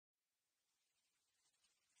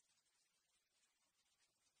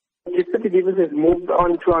City Givers has moved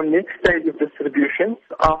on to our next stage of distribution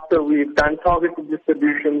after we've done targeted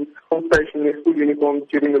distributions, home stationery, school uniforms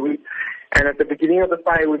during the week. And at the beginning of the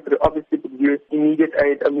fire, we obviously produced immediate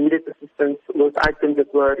aid, immediate assistance with items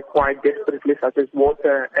that were required desperately, such as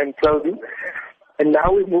water and clothing. And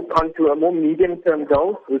now we've moved on to a more medium-term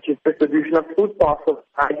goal, which is distribution of food parcels,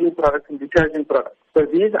 hygiene products, and detergent products. So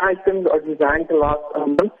these items are designed to last a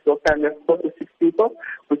month or 4 to 6 people,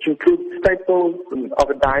 which includes staples of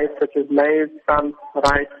a diet such as maize,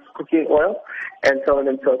 rice, cooking oil, and so on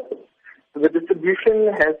and so forth. The distribution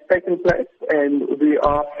has taken place, and we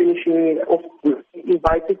are finishing off. We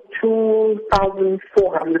invited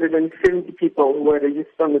 2,470 people who were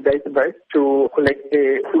registered on the database to collect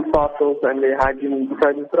their food parcels and their hygiene and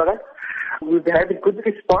detergent products. We've had a good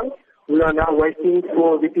response. We are now waiting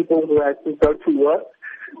for the people who have to go to work.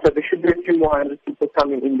 So there should be a few more hundred people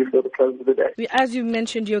coming in before the close of the day. As you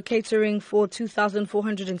mentioned, you're catering for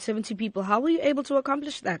 2,470 people. How were you able to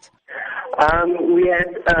accomplish that? We had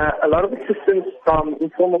a lot of assistance from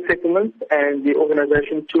informal settlements and the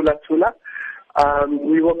organization Tula Tula.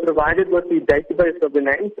 We were provided with the database of the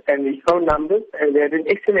names and the phone numbers, and we had an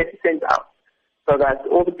SMS sent out so that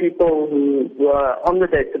all the people who were on the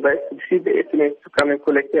database received the SMS to come and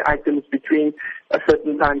collect their items between a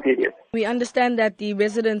certain time period. We understand that the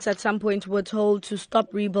residents at some point were told to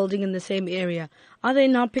stop rebuilding in the same area. Are they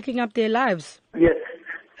now picking up their lives? Yes.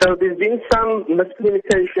 So there's been some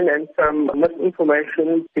miscommunication and some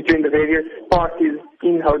misinformation between the various parties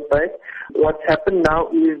in Hout Bay. What's happened now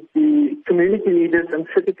is the community leaders and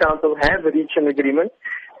city council have reached an agreement,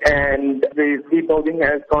 and the rebuilding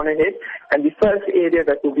has gone ahead. And the first area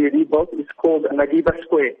that will be rebuilt is called Madiba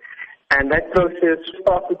Square. And that process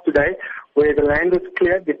started today, where the land was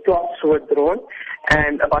cleared, the plots were drawn,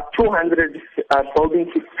 and about 200 buildings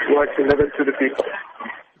were delivered to the people.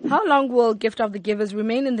 How long will Gift of the Givers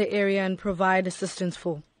remain in the area and provide assistance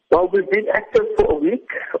for? Well, we've been active for a week.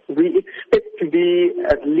 We expect to be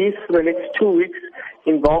at least for the next 2 weeks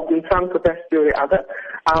involved in some capacity or the other.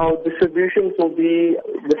 Our distributions will be,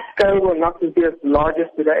 the scale will not be as large as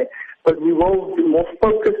today, but we will do more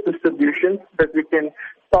focused distributions that we can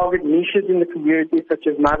target niches in the community, such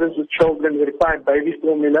as mothers with children who require baby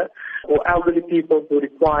formula, or elderly people who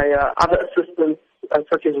require other assistance,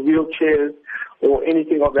 such as wheelchairs or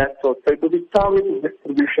anything of that sort. So it will be targeted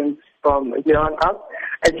distributions from here on out,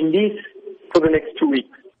 at least for the next 2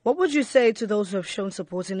 weeks. What would you say to those who have shown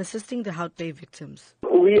support in assisting the Hout Bay victims?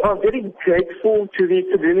 We are very grateful to the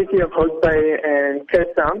community of Hout Bay and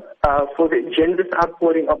Cape Town for the generous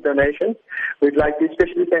outpouring of donations. We'd like to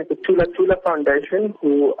especially thank the Tula Tula Foundation,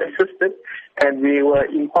 who assisted and we were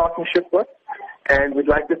in partnership with. And we'd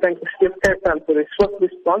like to thank the City of Cape Town for their swift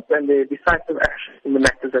response and their decisive action in the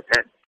matters at hand.